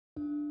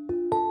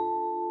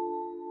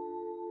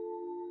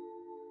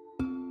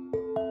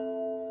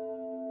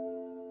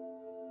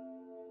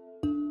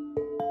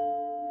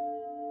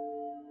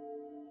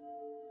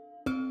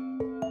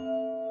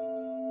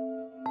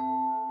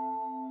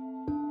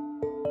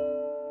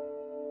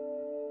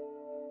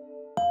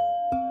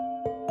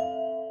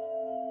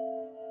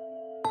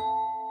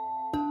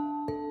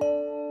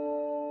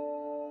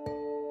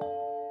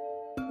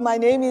My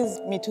name is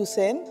Mithu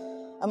Sen.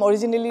 I'm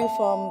originally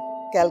from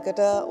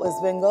Calcutta, West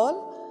Bengal,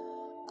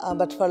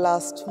 but for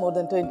last more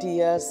than 20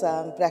 years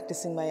I'm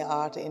practicing my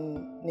art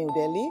in New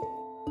Delhi.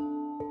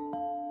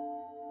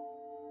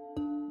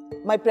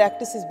 My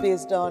practice is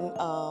based on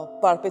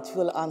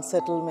perpetual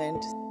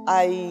unsettlement.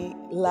 I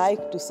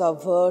like to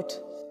subvert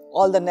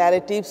all the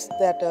narratives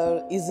that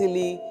are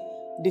easily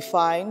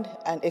defined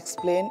and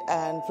explained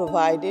and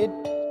provided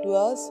to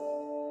us.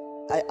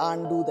 I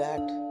undo that,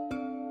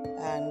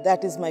 and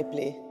that is my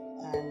play,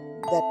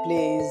 and that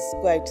play is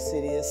quite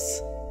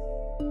serious.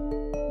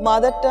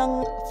 Mother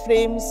tongue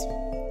frames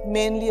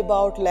mainly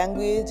about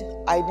language,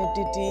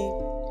 identity,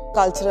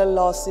 cultural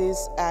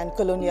losses and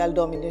colonial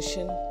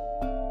domination.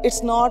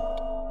 It's not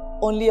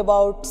only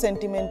about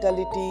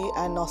sentimentality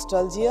and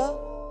nostalgia.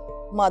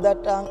 Mother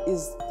tongue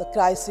is the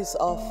crisis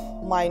of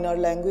minor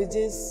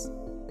languages,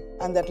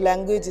 and that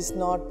language is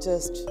not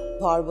just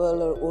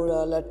verbal or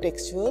oral or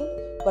textual,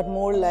 but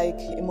more like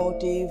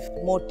emotive,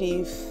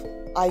 motif,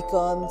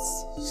 icons,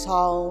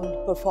 sound,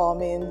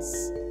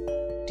 performance,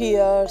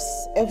 tears,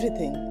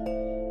 everything.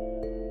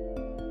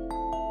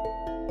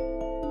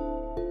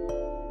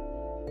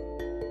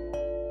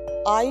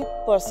 I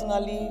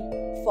personally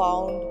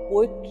found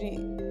poetry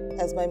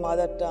as my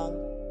mother tongue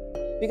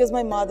because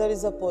my mother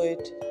is a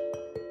poet,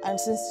 and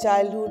since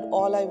childhood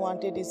all I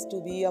wanted is to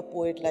be a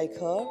poet like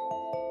her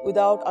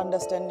without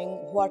understanding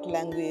what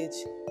language.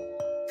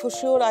 For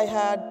sure I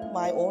had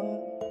my own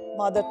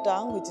mother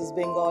tongue, which is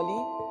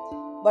Bengali,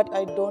 but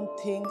I don't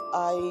think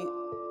I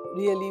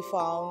really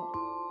found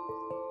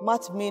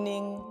much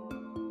meaning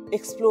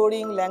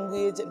exploring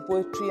language and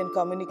poetry and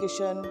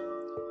communication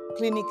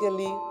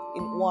clinically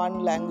in one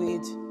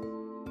language.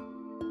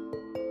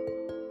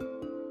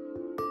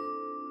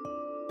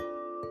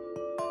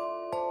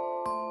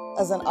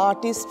 As an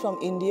artist from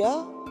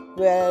India,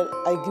 where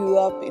I grew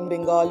up in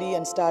Bengali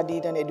and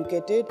studied and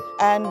educated,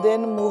 and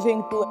then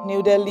moving to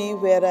New Delhi,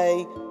 where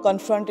I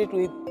confronted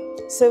with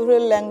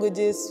several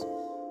languages,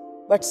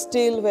 but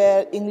still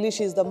where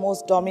English is the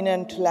most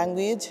dominant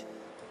language.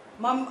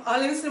 Mam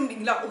alensem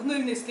ingla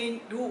unul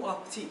nistin du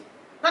apti.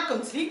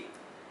 Rakamsi.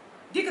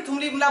 Dika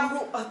tumli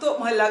mlamru ato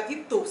mahalag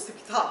ito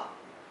sikta.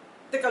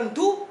 Tekan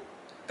du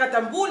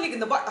katambuli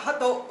gna ba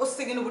hato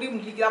osingin urim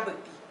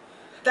ligabati.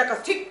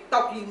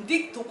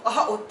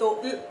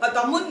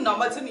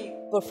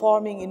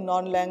 Performing in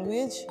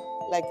non-language,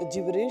 like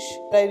gibberish,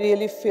 I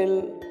really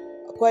feel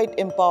quite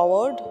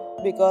empowered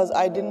because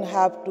I didn't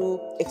have to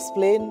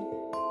explain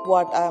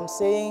what I am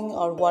saying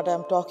or what I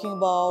am talking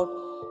about,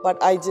 but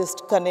I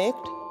just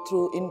connect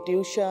through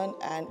intuition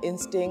and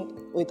instinct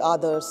with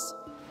others.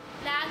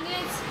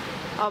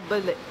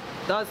 Language?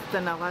 That's the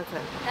language.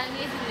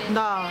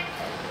 No.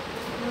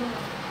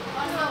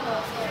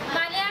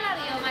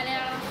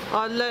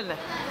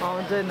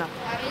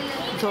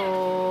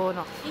 So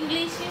no.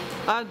 English?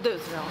 No.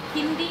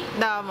 Hindi?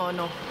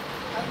 No.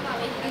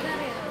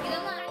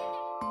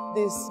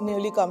 This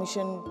newly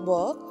commissioned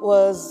work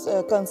was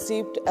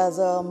conceived as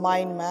a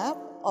mind map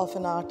of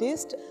an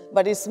artist,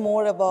 but it's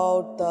more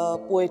about the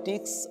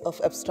poetics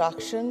of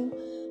abstraction,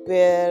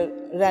 where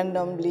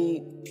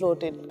randomly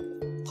floated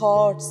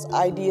thoughts,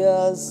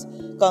 ideas,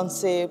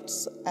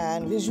 concepts,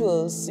 and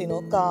visuals,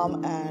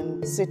 come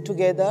and sit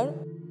together.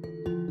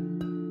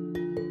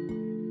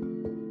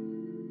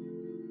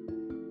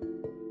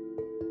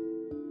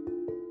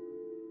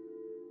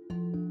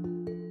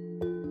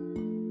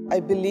 I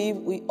believe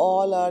we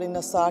all are in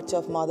a search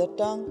of mother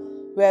tongue,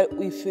 where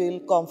we feel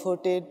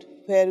comforted,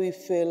 where we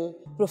feel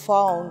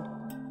profound,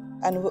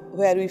 and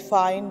where we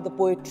find the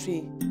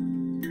poetry.